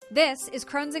This is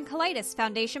Crohn's and Colitis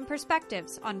Foundation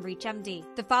Perspectives on ReachMD.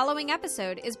 The following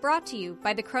episode is brought to you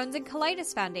by the Crohn's and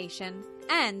Colitis Foundation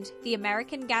and the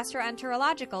American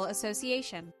Gastroenterological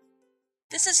Association.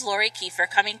 This is Lori Kiefer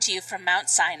coming to you from Mount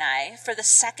Sinai for the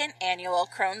second annual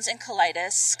Crohn's and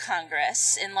Colitis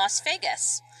Congress in Las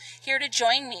Vegas. Here to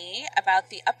join me about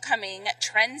the upcoming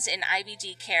Trends in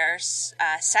IBD Care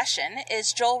session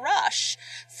is Joel Rosh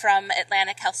from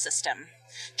Atlantic Health System.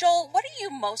 Joel, what are you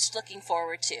most looking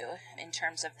forward to in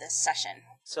terms of this session?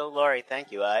 So, Lori, thank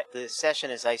you. The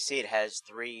session, as I see it, has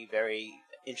three very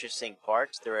interesting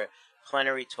parts. There are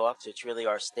plenary talks, which really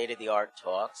are state-of-the-art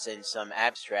talks, and some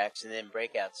abstracts, and then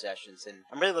breakout sessions. And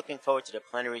I'm really looking forward to the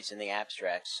plenaries and the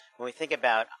abstracts. When we think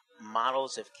about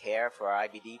models of care for our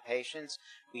IBD patients,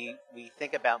 we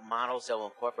think about models that will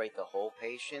incorporate the whole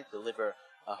patient, deliver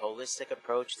a holistic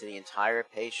approach to the entire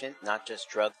patient, not just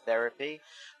drug therapy,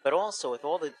 but also with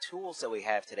all the tools that we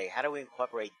have today, how do we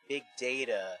incorporate big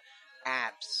data,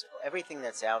 apps, everything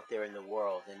that's out there in the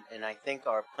world? And I think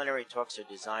our plenary talks are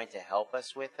designed to help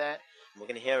us with that. We're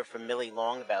going to hear from Millie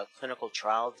Long about clinical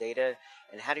trial data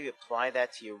and how do you apply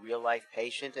that to your real-life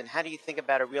patient, and how do you think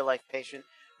about a real-life patient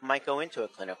who might go into a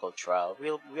clinical trial,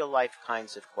 real-life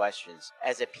kinds of questions.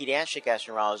 As a pediatric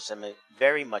gastroenterologist, I'm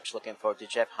very much looking forward to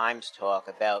Jeff Heim's talk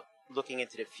about looking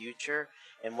into the future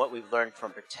and what we've learned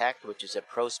from PROTECT, which is a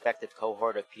prospective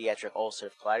cohort of pediatric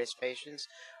ulcerative colitis patients,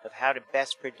 of how to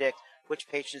best predict which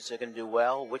patients are going to do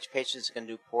well, which patients are going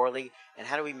to do poorly, and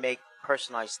how do we make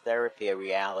personalized therapy a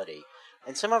reality.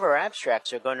 And some of our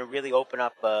abstracts are going to really open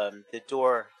up the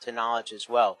door to knowledge as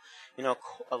well. You know,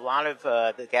 a lot of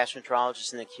the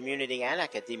gastroenterologists in the community and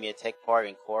academia take part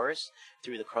in Chorus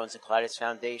through the Crohn's and Colitis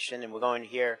Foundation, and we're going to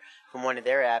hear from one of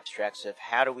their abstracts of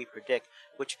how do we predict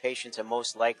which patients are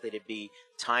most likely to be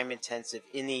time-intensive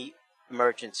in the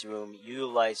emergency room,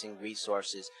 utilizing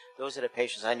resources. Those are the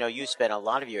patients I know you spend a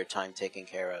lot of your time taking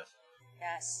care of.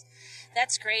 Yes,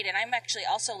 that's great. And I'm actually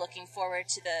also looking forward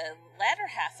to the latter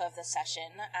half of the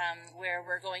session where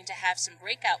we're going to have some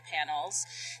breakout panels.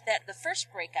 That the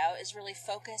first breakout is really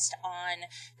focused on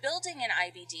building an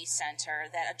IBD center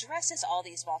that addresses all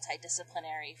these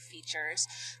multidisciplinary features.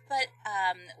 But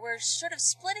we're sort of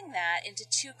splitting that into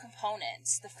two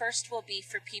components. The first will be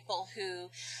for people who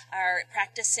are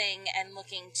practicing and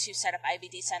looking to set up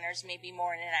IBD centers maybe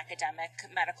more in an academic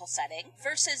medical setting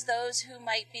versus those who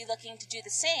might be looking to do the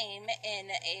same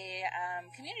in a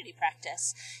community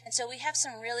practice. And so we have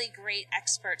some really great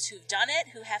experts who've done it,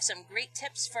 who have some great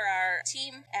tips for our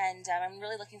team, and I'm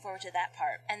really looking forward to that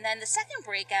part. And then the second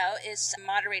breakout is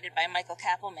moderated by Michael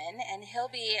Kappelman, and he'll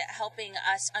be helping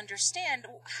us understand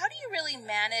how do you really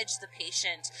manage the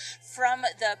patient from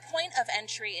the point of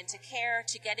entry into care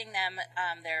to getting them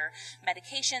their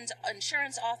medications,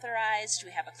 insurance authorized.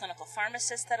 We have a clinical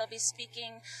pharmacist that'll be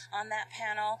speaking on that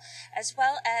panel, as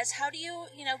well as how do you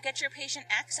get your patient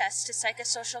access to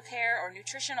psychosocial care or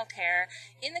nutritional care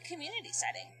in the community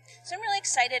setting. So I'm really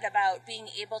excited about being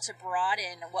able to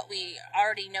broaden what we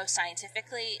already know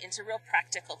scientifically into real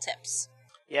practical tips.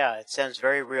 Yeah, it sounds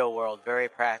very real world, very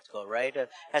practical, right?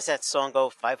 As that song go,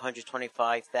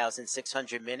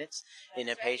 525,600 minutes in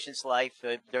a patient's life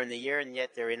during the year, and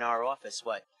yet they're in our office,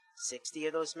 60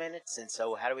 of those minutes? And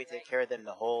so how do we take care of them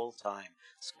the whole time?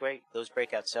 It's great. Those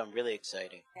breakouts sound really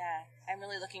exciting. Yeah, I'm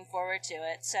really looking forward to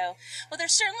it. So, well,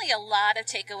 there's certainly a lot of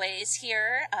takeaways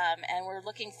here, and we're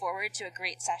looking forward to a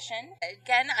great session.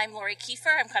 Again, I'm Lori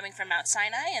Kiefer. I'm coming from Mount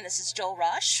Sinai, and this is Joel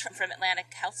Rosh from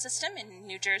Atlantic Health System in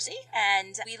New Jersey,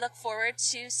 and we look forward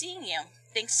to seeing you.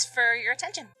 Thanks for your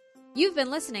attention. You've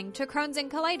been listening to Crohn's and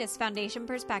Colitis Foundation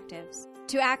Perspectives.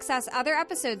 To access other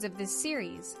episodes of this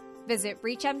series, visit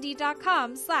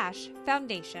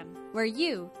reachmd.com/foundation, where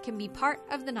you can be part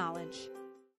of the knowledge.